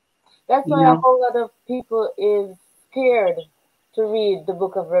him. That's why a whole lot of people is scared to read the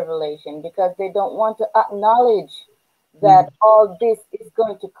book of Revelation, because they don't want to acknowledge that all this is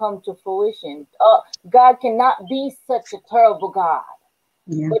going to come to fruition. God cannot be such a terrible God.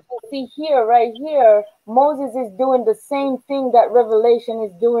 But you see here, right here, Moses is doing the same thing that Revelation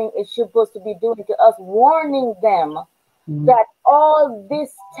is doing. It's supposed to be doing to us, warning them that all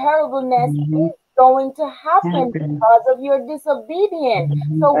this terribleness is going to happen because of your disobedience.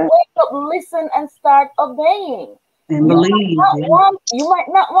 So wake up, listen, and start obeying. And believe. You might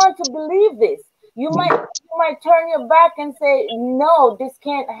not want to believe this. You might turn your back and say, no, this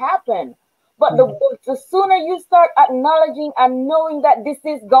can't happen. But the sooner you start acknowledging and knowing that this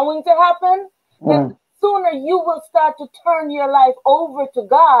is going to happen, the sooner you will start to turn your life over to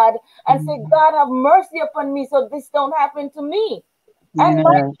God and say, God, have mercy upon me so this don't happen to me and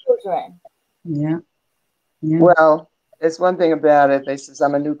my children. Well, it's one thing about it. They says,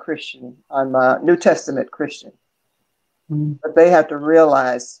 I'm a new Christian. I'm a New Testament Christian. But they have to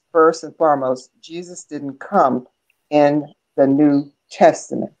realize, first and foremost, Jesus didn't come in the New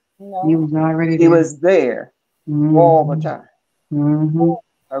Testament. No. He was already there. He was there all the time.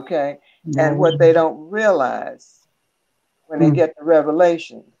 Okay? And what they don't realize when they get to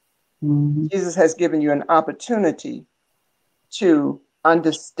Revelation, Jesus has given you an opportunity to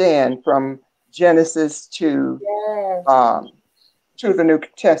understand from Genesis to the New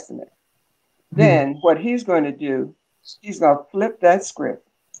Testament. Then what he's going to do, he's going to flip that script.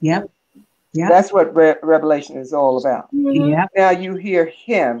 That's what Revelation is all about. Now you hear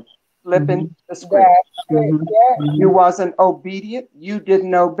him flipping the script. You wasn't obedient. You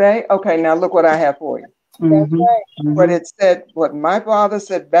didn't obey. Okay, now look what I have for you. That's right. What it said, what my father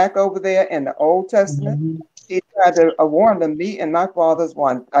said back over there in the Old Testament, he tried to warn them, me and my father's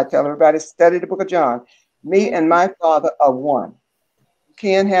one. I tell everybody, study the book of John. Me and my father are one. You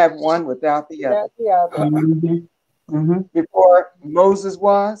can't have one without the other. Before Moses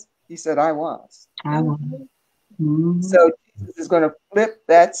was, he said, I was. So Jesus is going to flip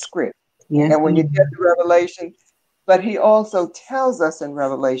that script. And when you get to Revelation, but he also tells us in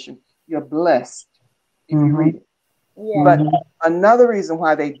Revelation, you're blessed if you read it. But another reason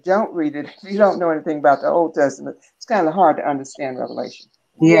why they don't read it, if you don't know anything about the Old Testament, it's kind of hard to understand Revelation.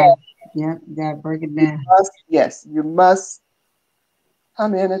 You gotta break it down. You must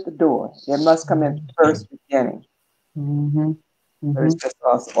come in at the door. It must come in the first beginning. It's just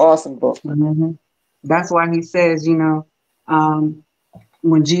awesome book. That's why he says,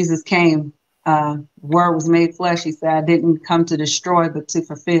 when Jesus came, word was made flesh. He said, I didn't come to destroy, but to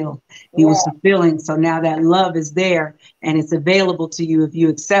fulfill. He was fulfilling. So now that love is there and it's available to you if you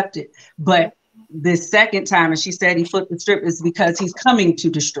accept it. But this second time, and she said he flipped the script, is because he's coming to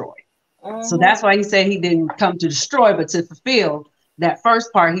destroy. So that's why he said he didn't come to destroy, but to fulfill. That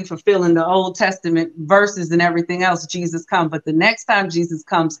first part, he fulfilling the Old Testament verses and everything else, Jesus come. But the next time Jesus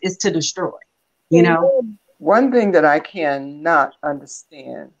comes is to destroy, you know? One thing that I cannot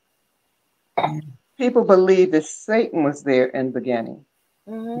understand, people believe that Satan was there in the beginning.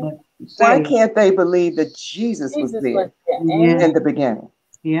 Why can't they believe that Jesus was there in the beginning?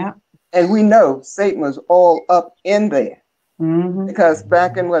 Yeah. And we know Satan was all up in there. Because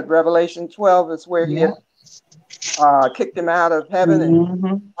back in Revelation 12 is where he had kicked him out of heaven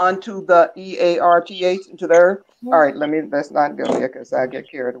and onto the EARTH, into the earth. All right, let's not go there because I get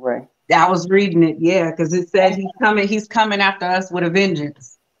carried away. I was reading it, because it said he's coming after us with a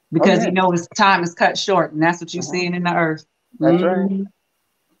vengeance because he knows his time is cut short, and that's what you're seeing in the earth. That's right.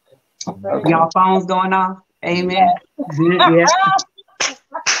 Y'all phones going off? Amen. Yeah.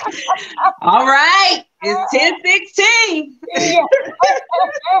 All right, it's 10:16.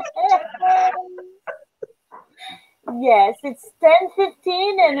 Yes, it's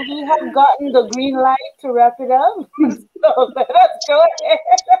 10:15, and we have gotten the green light to wrap it up. So let us go ahead.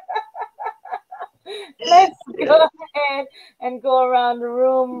 Let's go ahead and go around the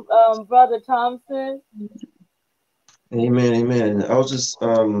room, Brother Thompson. Amen, amen. I was just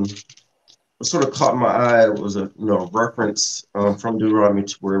what sort of caught my eye was a reference from Deuteronomy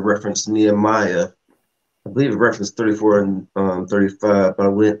where it referenced Nehemiah. I believe it referenced 34 and 35, but I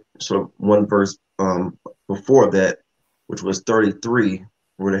went sort of one verse before that, which was 33,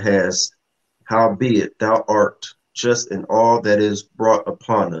 where it has, howbeit thou art just in all that is brought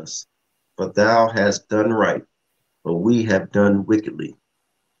upon us, but thou hast done right, but we have done wickedly.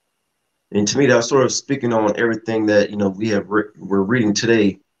 And to me, that was sort of speaking on everything that we're reading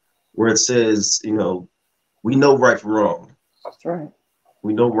today, where it says, we know right from wrong. That's right.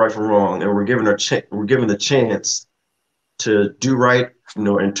 We know right from wrong, and we're given the chance to do right,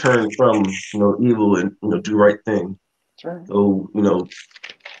 and turn from evil and do right thing. That's right. So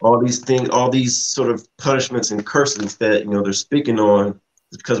all these things, all these sort of punishments and curses that they're speaking on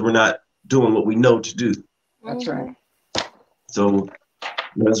is because we're not doing what we know to do. That's right. So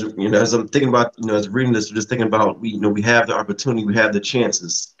as I'm thinking about as reading this, just thinking about we have the opportunity, we have the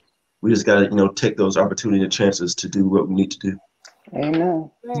chances. We just got to take those opportunity and chances to do what we need to do.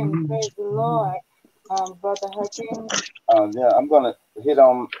 Amen. Praise the Lord. Brother Hutchins. Yeah, I'm gonna hit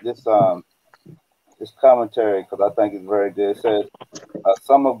on this this commentary because I think it's very good. It says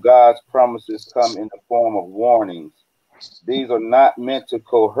some of God's promises come in the form of warnings. These are not meant to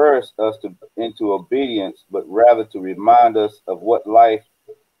coerce us into obedience, but rather to remind us of what life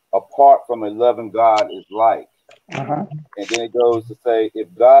apart from a loving God is like. And then it goes to say, if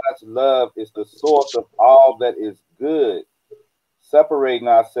God's love is the source of all that is good, separating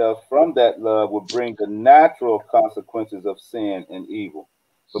ourselves from that love will bring the natural consequences of sin and evil.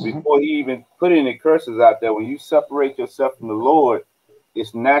 So before he even put any curses out there, when you separate yourself from the Lord,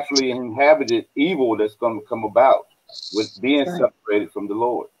 it's naturally inhabited evil that's going to come about with being separated from the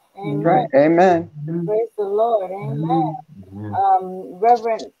Lord. Amen. Right. Amen. Praise the Lord. Amen.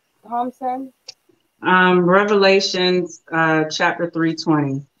 Reverend Thompson. Revelations chapter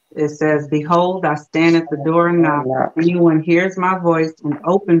 3:20. It says, behold, I stand at the door and knock. If anyone hears my voice and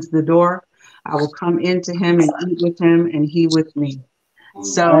opens the door, I will come into him and eat with him and he with me.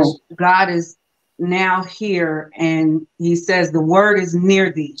 So God is now here, and he says the word is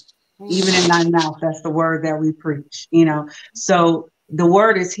near thee, even in thy mouth. That's the word that we preach, So the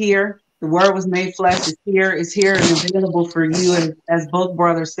word is here. The word was made flesh. It's here and available for you. And as both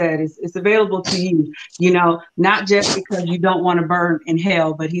brothers said, it's available to you, not just because you don't want to burn in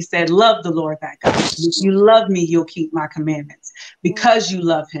hell, but he said, love the Lord thy God. If you love me, you'll keep my commandments because you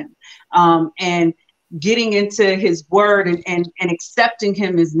love him. And getting into his word and accepting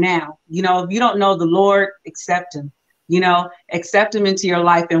him is now. If you don't know the Lord, accept him. Accept him into your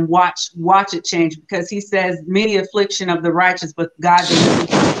life and watch it change, because he says many affliction of the righteous, but God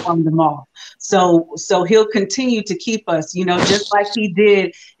delivers from them all. So he'll continue to keep us, just like he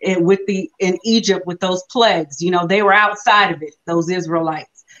did in Egypt with those plagues. They were outside of it, those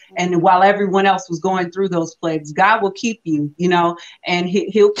Israelites. And while everyone else was going through those plagues, God will keep you, and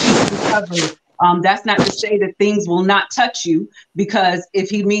he'll keep you covered. That's not to say that things will not touch you, because if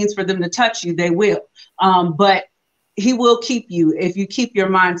he means for them to touch you, they will. But he will keep you if you keep your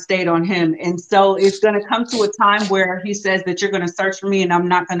mind stayed on him. And so it's going to come to a time where he says that you're going to search for me and I'm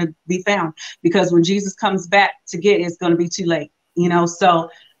not going to be found, because when Jesus comes back to get, it's going to be too late, you know. So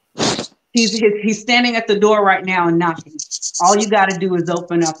he's standing at the door right now and knocking. All you got to do is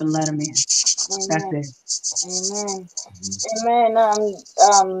open up and let him in. Amen. That's it. Amen.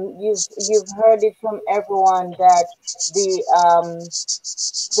 You've heard it from everyone that the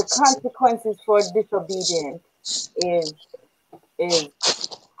consequences for disobedience is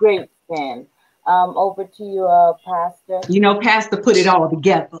great sin. Over to you, Pastor. You know, Pastor put it all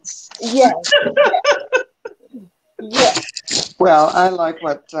together. Yes. Yes. Well, I like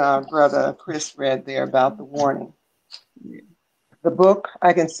what Brother Chris read there about the warning. The book,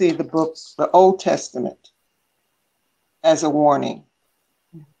 I can see the book, the Old Testament, as a warning,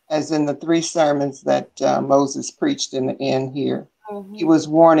 as in the 3 sermons that Moses preached in the end here. Mm-hmm. He was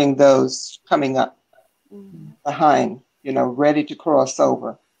warning those coming up behind, you know, ready to cross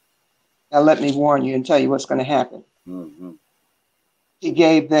over. Now, let me warn you and tell you what's going to happen. Mm-hmm. He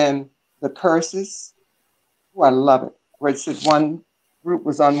gave them the curses. Oh, I love it. Where it said one group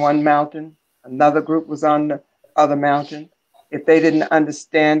was on one mountain, another group was on the other mountain. If they didn't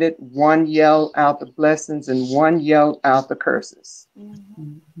understand it, one yelled out the blessings and one yelled out the curses.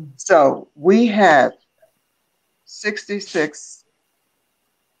 Mm-hmm. So we have 66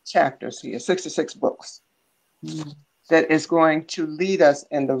 chapters here, 66 books. Mm-hmm. That is going to lead us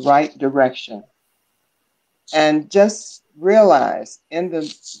in the right direction. And just realize in the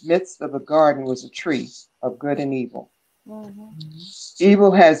midst of the garden was a tree of good and evil. Mm-hmm.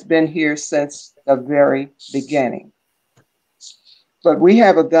 Evil has been here since the very beginning. But we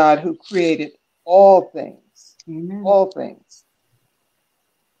have a God who created all things, all things.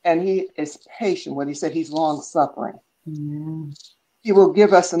 And he is patient when he said he's long suffering. Mm-hmm. He will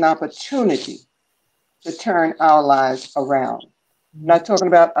give us an opportunity to turn our lives around. I'm not talking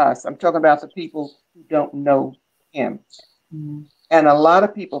about us. I'm talking about the people who don't know him. Mm-hmm. And a lot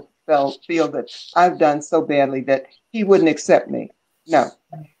of people feel that I've done so badly that he wouldn't accept me. No.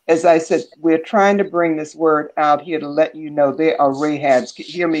 As I said, we're trying to bring this word out here to let you know there are Rahabs.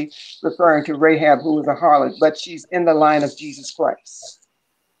 Hear me referring to Rahab, who was a harlot, but she's in the line of Jesus Christ.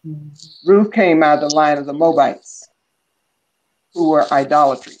 Mm-hmm. Ruth came out of the line of the Moabites, who were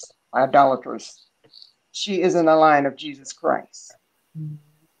idolaters. She is in the line of Jesus Christ. Mm-hmm.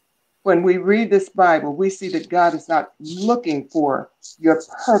 When we read this Bible, we see that God is not looking for your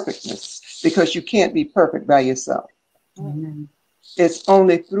perfectness, because you can't be perfect by yourself. Mm-hmm. It's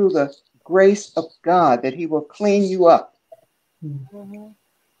only through the grace of God that he will clean you up. Mm-hmm.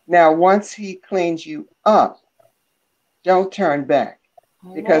 Now, once he cleans you up, don't turn back,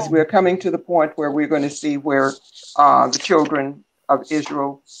 because we're coming to the point where we're going to see where the children of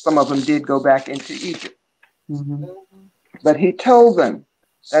Israel, some of them did go back into Egypt. Mm-hmm. But he told them,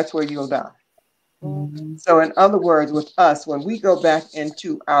 that's where you'll die. Mm-hmm. So in other words, with us, when we go back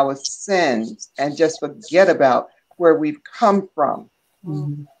into our sins and just forget about where we've come from,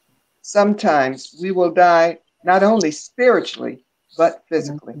 mm-hmm. sometimes we will die not only spiritually, but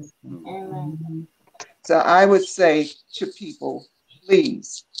physically. Mm-hmm. So I would say to people,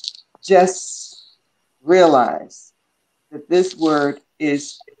 please just realize that this word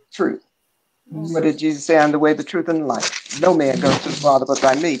is truth. Mm-hmm. What did Jesus say? I'm the way, the truth, and the life. No man goes to the Father but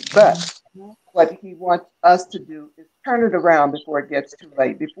by me. But what he wants us to do is turn it around before it gets too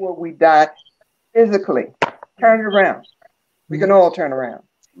late, before we die physically. Turn it around. We can all turn around.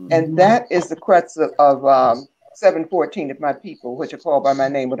 Mm-hmm. And that is the crux of 7:14. If my people, which are called by my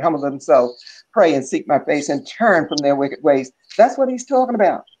name, would humble themselves, pray and seek my face and turn from their wicked ways. That's what he's talking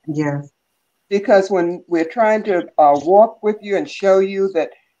about. Yeah. Because when we're trying to walk with you and show you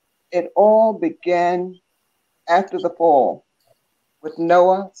that it all began after the fall with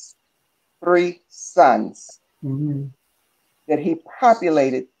Noah's 3 sons, mm-hmm. that he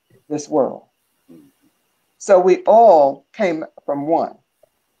populated this world. So we all came from one.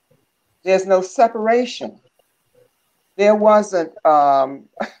 There's no separation. There wasn't, no,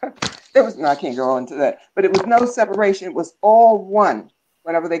 I can't go into that, but it was no separation. It was all one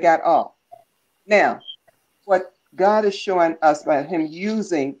whenever they got off. Now, what God is showing us by him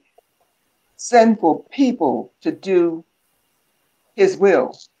using sinful people to do his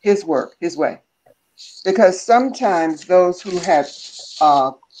will, his work, his way. Because sometimes those who have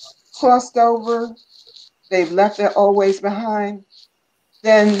crossed over, they've left their old ways behind,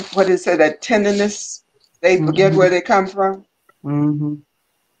 then what is it, that tenderness, they forget mm-hmm. where they come from. Mm-hmm.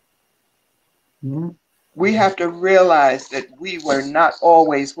 Yeah. We have to realize that we were not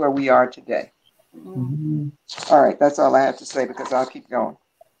always where we are today. Mm-hmm. All right, that's all I have to say, because I'll keep going.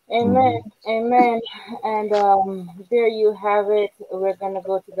 Amen. Mhm. Amen. And there you have it. We're going to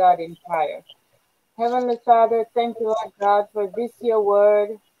go to God in prayer. Heavenly Father, thank you, Lord God, for this your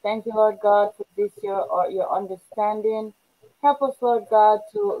word. Thank you, Lord God, for this your understanding. Help us, Lord God,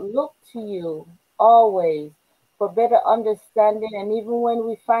 to look to you always for better understanding. And even when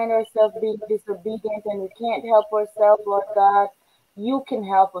we find ourselves being disobedient and we can't help ourselves, Lord God, you can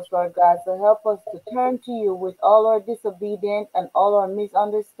help us, Lord God. So help us to turn to you with all our disobedience and all our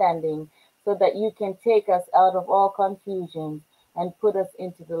misunderstanding so that you can take us out of all confusion and put us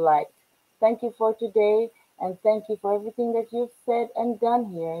into the light. Thank you for today, and thank you for everything that you've said and done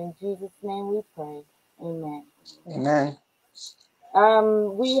here. In Jesus' name we pray. Amen. Amen.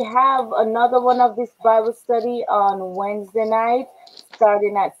 We have another one of this Bible study on Wednesday night,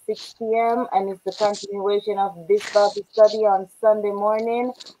 starting at 6 p.m., and it's the continuation of this Bible study on Sunday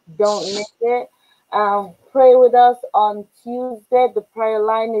morning. Don't miss it. Pray with us on Tuesday. The prayer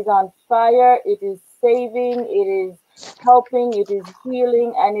line is on fire. It is saving, it is helping, it is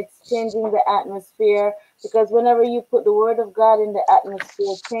healing, and it's changing the atmosphere. Because whenever you put the word of God in the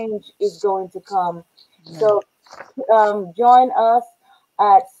atmosphere, change is going to come. Amen. So join us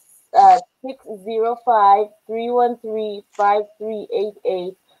at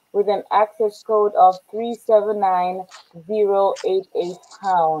 605-313-5388 with an access code of 379088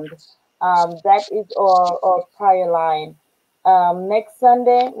 pound. That is our prayer line. Next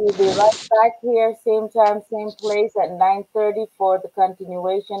Sunday, we'll be right back here, same time, same place at 9:30 for the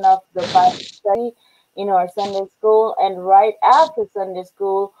continuation of the Bible study in our Sunday school. And right after Sunday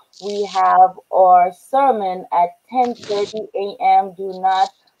school, we have our sermon at 10:30 a.m. Do not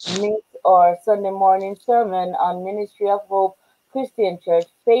miss our Sunday morning sermon on Ministry of Hope Christian Church,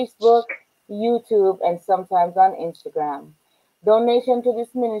 Facebook, YouTube, and sometimes on Instagram. Donation to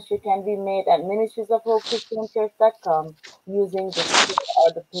this ministry can be made at ministriesofhopechristianchurch.com using the Zelle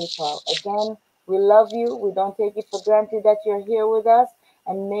or the PayPal. Again, we love you. We don't take it for granted that you're here with us,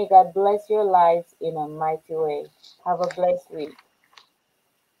 and may God bless your lives in a mighty way. Have a blessed week.